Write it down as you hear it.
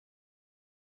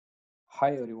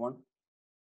Hi everyone.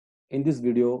 In this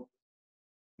video,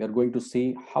 we are going to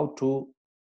see how to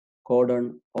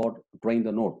cordon or drain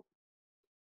the node.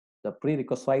 The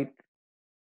prerequisite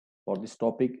for this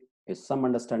topic is some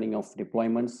understanding of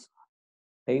deployments,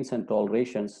 taints and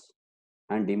tolerations,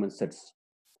 and daemon sets.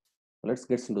 Let's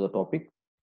get into the topic.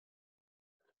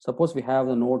 Suppose we have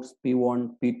the nodes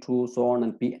P1, P2, so on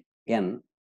and Pn.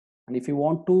 And if you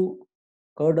want to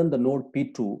cordon the node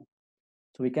P2,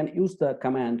 so we can use the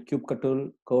command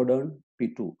kubectl cordon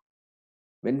P2.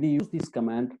 When we use this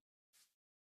command,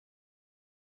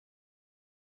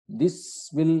 this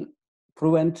will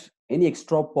prevent any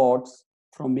extra pods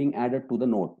from being added to the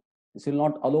node. This will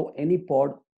not allow any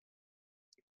pod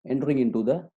entering into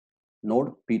the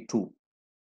node P2.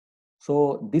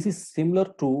 So this is similar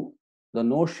to the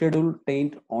no schedule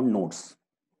taint on nodes.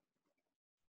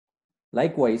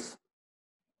 Likewise,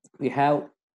 we have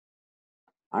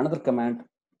another command,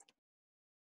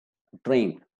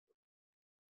 drain.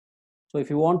 So if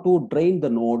you want to drain the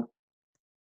node,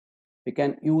 we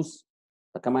can use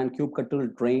the command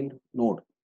kubectl drain node.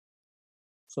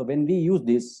 So when we use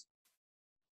this,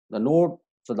 the node,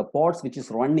 so the pods which is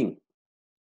running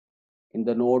in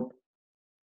the node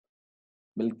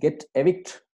will get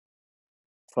evict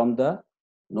from the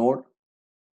node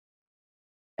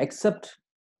except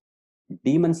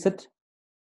DaemonSet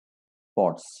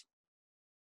pods.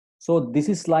 So this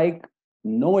is like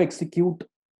no execute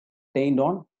tained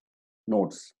on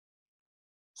nodes.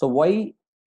 So why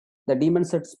the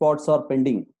DaemonSet pods are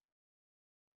pending?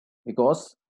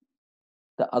 Because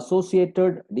the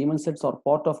associated DaemonSets are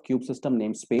part of kube system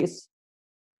namespace,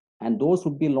 and those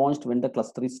would be launched when the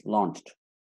cluster is launched.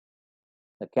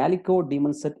 The Calico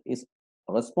DaemonSet is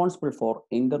responsible for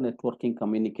inter-networking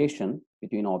communication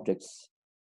between objects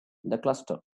in the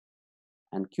cluster,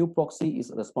 and kubeproxy is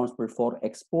responsible for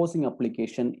exposing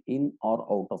application in or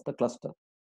out of the cluster.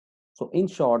 So in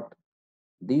short,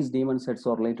 these DaemonSets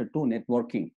are related to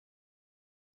networking,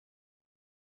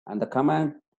 and the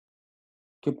command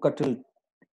kubectl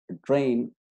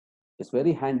drain is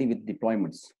very handy with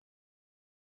deployments.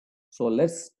 So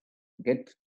let's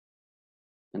get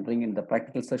entering in the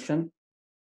practical session.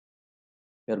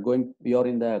 We are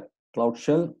in the Cloud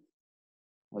Shell.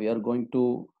 We are going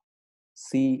to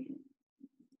see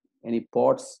any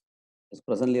pods is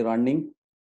presently running.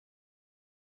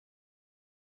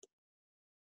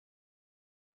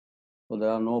 So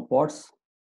there are no pods.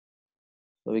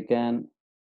 So we can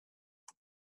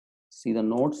see the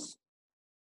nodes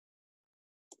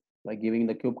by giving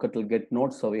the kubectl get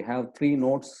nodes. So we have 3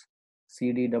 nodes,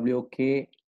 CDWK,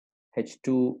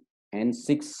 H2,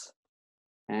 N6,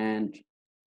 and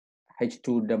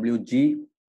H2WG.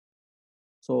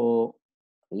 So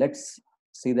let's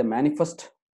see the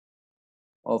manifest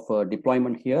of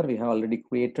deployment here. We have already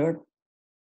created.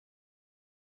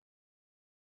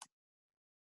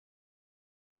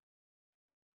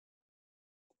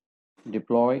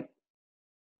 Deploy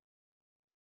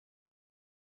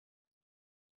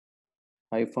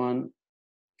hyphen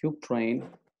kube train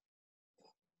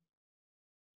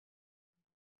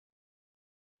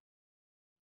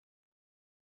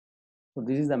So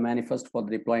this is the manifest for the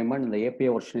deployment. The API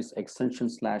version is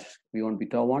extension/v1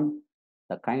 beta 1.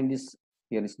 The kind is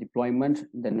here is deployment.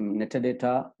 Then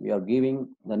metadata, we are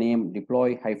giving the name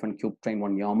deploy hyphen kube train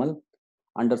 1 YAML.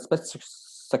 Under specific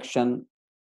section,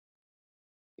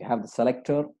 you have the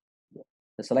selector.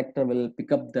 The selector will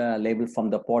pick up the label from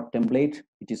the pod template,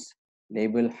 which is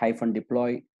label hyphen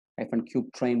deploy hyphen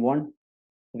kube train 1.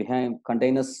 We have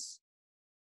containers.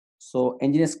 So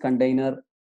nginx container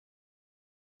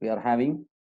we are having.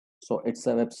 So it's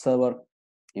a web server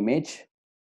image.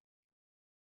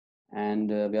 And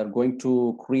we are going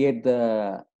to create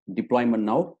the deployment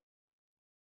now.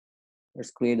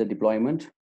 Let's create the deployment.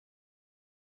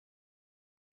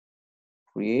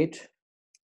 Create.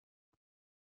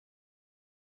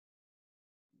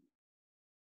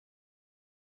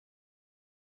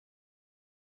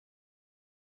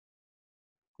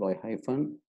 Deploy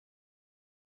hyphen.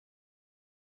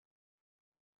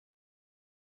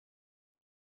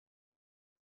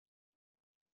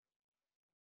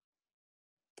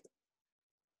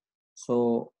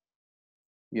 So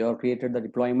we have created the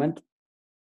deployment.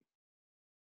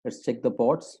 Let's check the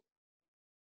pods.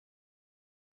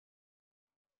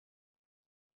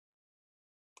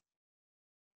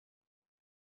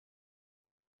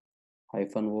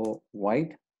 -o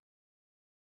wide.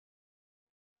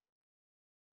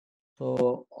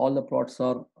 So all the pods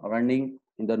are running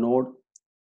in the node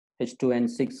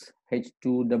H2N6,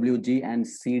 H2WG, and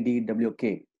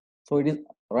CDWK. So it is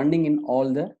running in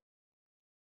all the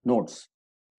nodes.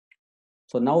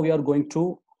 So now we are going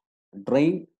to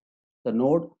drain the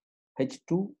node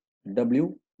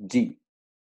h2wg.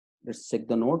 Let's check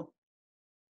the node.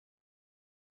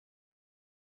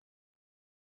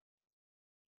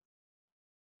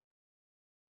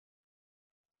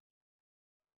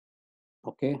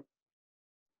 Okay.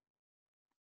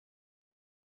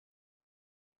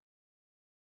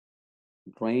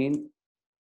 Drain.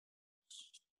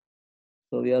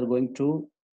 So we are going to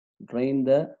drain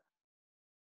the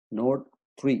node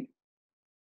 3.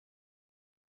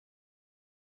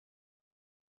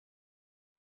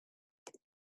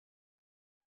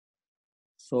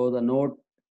 So the node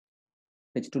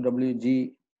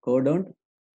h2wg cordoned,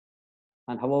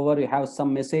 and however you have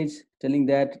some message telling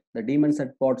that the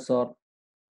DaemonSet pods are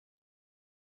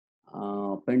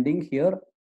pending here.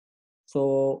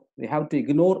 So we have to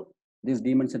ignore these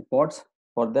DaemonSet pods.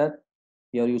 For that,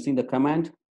 we are using the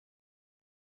command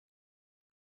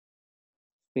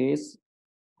space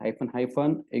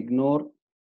hyphen ignore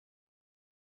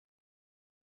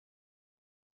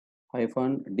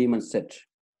hyphen DaemonSet.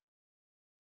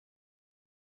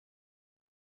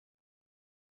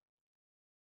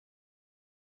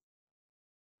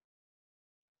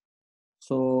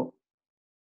 So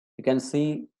you can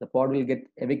see the pod will get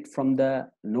evict from the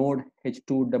node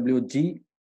h2wg.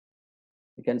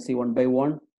 You can see one by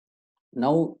one.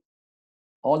 Now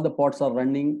all the pods are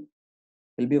running,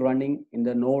 will be running in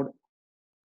the node,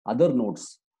 other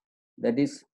nodes, that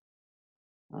is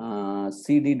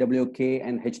cdwk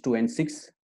and h2n6.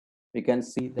 We can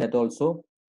see that also.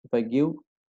 If I give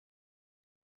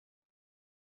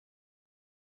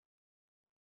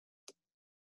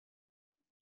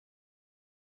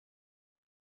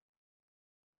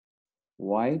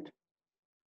void,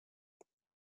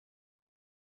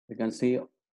 you can see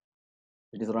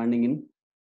it is running in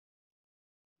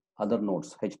other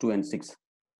nodes h2 and 6.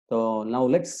 So now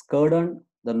let's cordon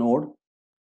the node.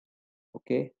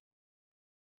 Okay,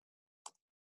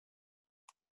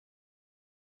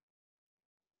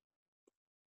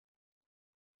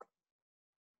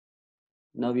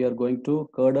 now we are going to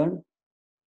cordon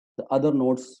the other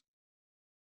nodes.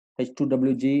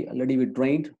 h2wg already we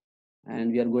drained,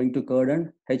 and we are going to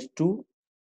cordon h2n6.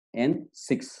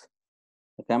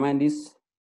 The command is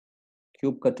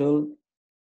kubectl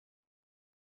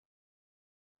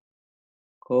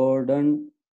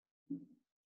cordon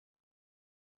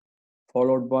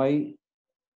followed by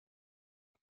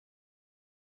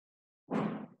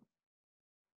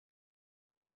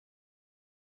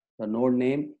the node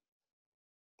name.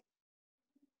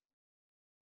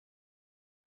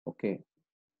 Okay,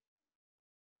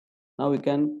 now we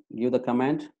can give the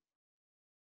command.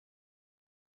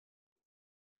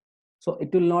 So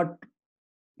it will not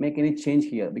make any change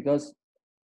here because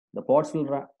the pods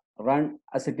will run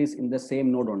as it is in the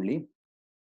same node only.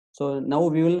 So now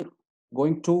we will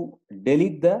going to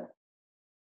delete the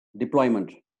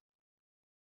deployment.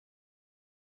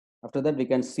 After that, we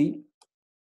can see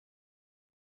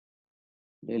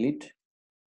delete.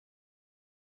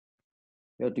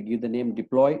 We have to give the name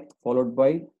deploy followed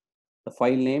by the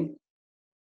file name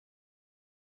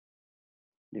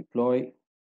deploy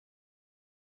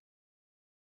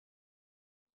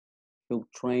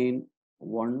kubetrain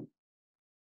 1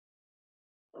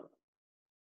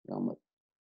 YAML.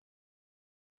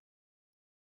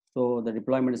 So the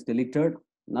deployment is deleted.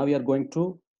 Now we are going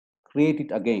to create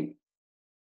it again.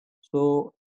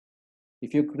 So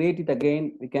if you create it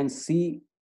again, we can see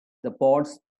the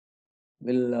pods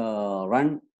will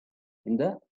run in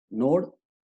the node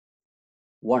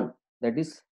 1. That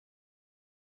is,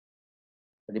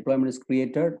 the deployment is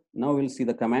created. Now we'll see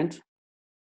the command.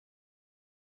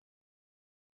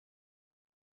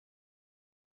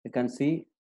 You can see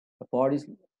the pod is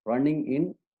running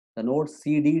in the node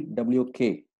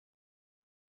cdwk,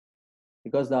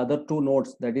 because the other two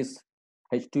nodes, that is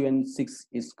h2n6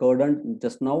 is cordoned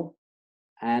just now,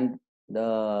 and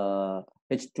the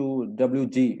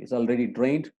h2wg is already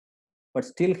drained, but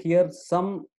still here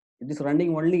some it is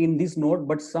running only in this node,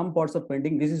 but some pods are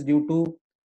pending. This is due to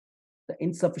the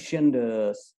insufficient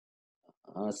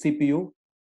CPU.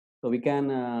 So we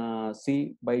can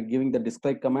see by giving the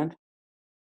describe command.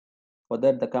 For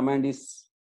that, the command is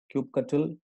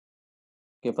kubectl.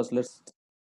 Okay, first let's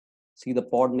see the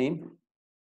pod name.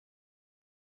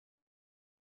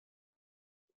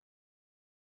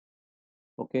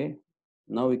 Okay,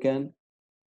 now we can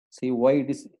see why it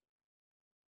is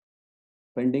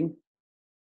pending.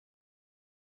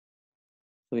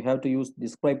 So we have to use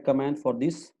describe command for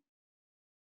this.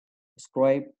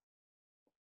 Describe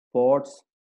pods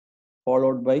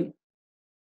followed by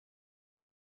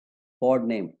pod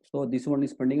name. So this one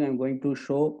is pending. I'm going to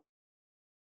show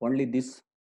only this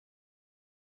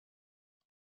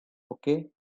Okay, you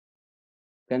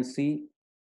can see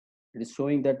it is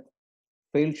showing that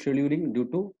failed scheduling due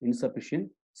to insufficient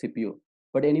CPU.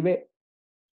 But anyway,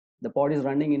 the pod is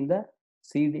running in the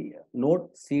cd node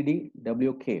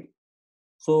cdwk.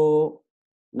 So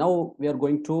now we are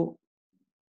going to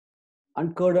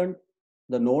uncordon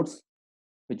the nodes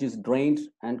which is drained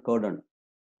and cordon.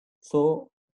 So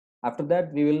after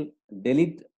that we will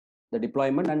delete the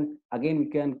deployment, and again we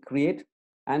can create,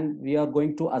 and we are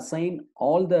going to assign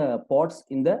all the pods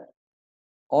in the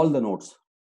all the nodes.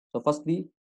 So firstly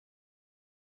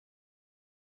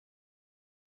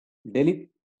delete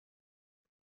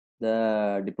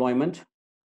the deployment.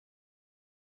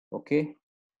 Okay,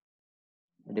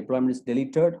 the deployment is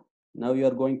deleted. Now you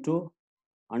are going to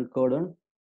uncordon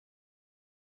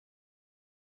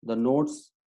the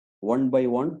nodes one by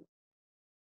one.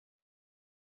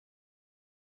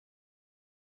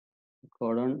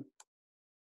 Cordon.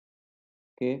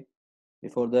 Okay,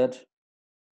 before that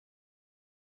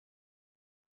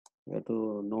we have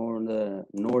to know the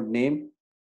node name.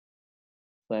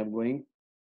 So I'm going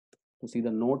to see the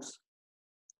nodes.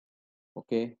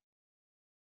 Okay,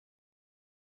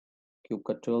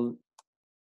 kubectl,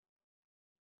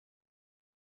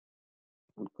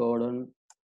 uncordon.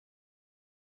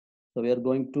 So we are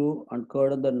going to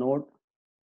uncordon the node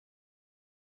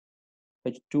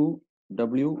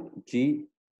h2wg.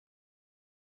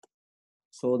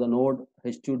 So the node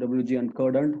h2wg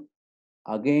uncordoned.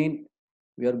 Again,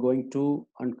 we are going to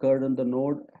uncordon the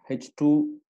node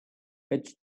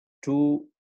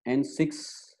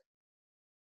h2n6.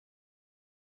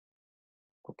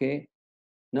 Okay,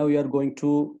 now we are going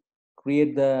to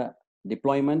create the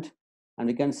deployment, and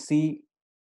we can see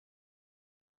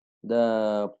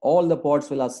the all the pods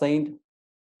will assigned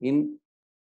in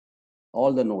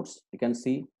all the nodes. You can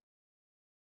see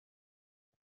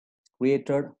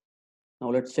created. Now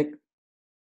let's check.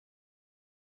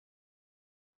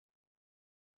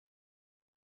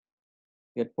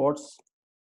 Get pods,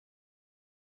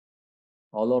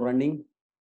 all are running.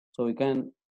 So we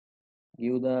can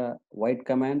give the white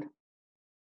command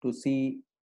to see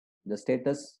the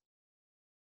status.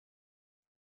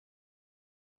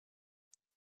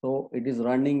 So it is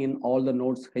running in all the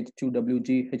nodes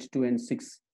h2wg,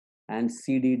 h2n6, and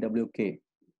cdwk.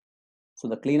 So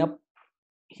the cleanup,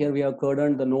 here we have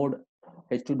cordoned the node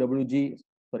h2wg,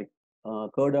 sorry,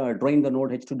 drain the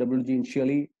node h2wg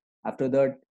initially. After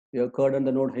that, we have cordoned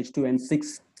the node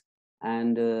h2n6,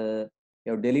 and you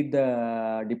have delete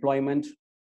the deployment.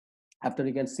 After,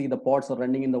 you can see the pods are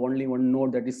running in the only one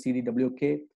node, that is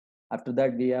cdwk. After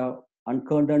that, we have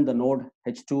uncordoned the node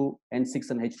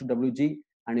h2n6 and h2wg,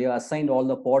 and we have assigned all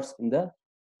the pods in the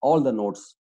all the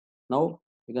nodes. Now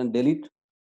you can delete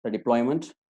the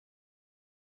deployment.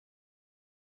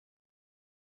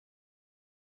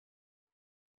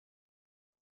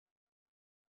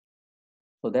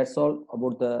 So that's all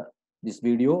about this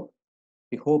video.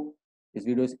 We hope this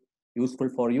video is useful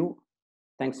for you.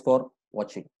 Thanks for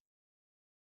watching.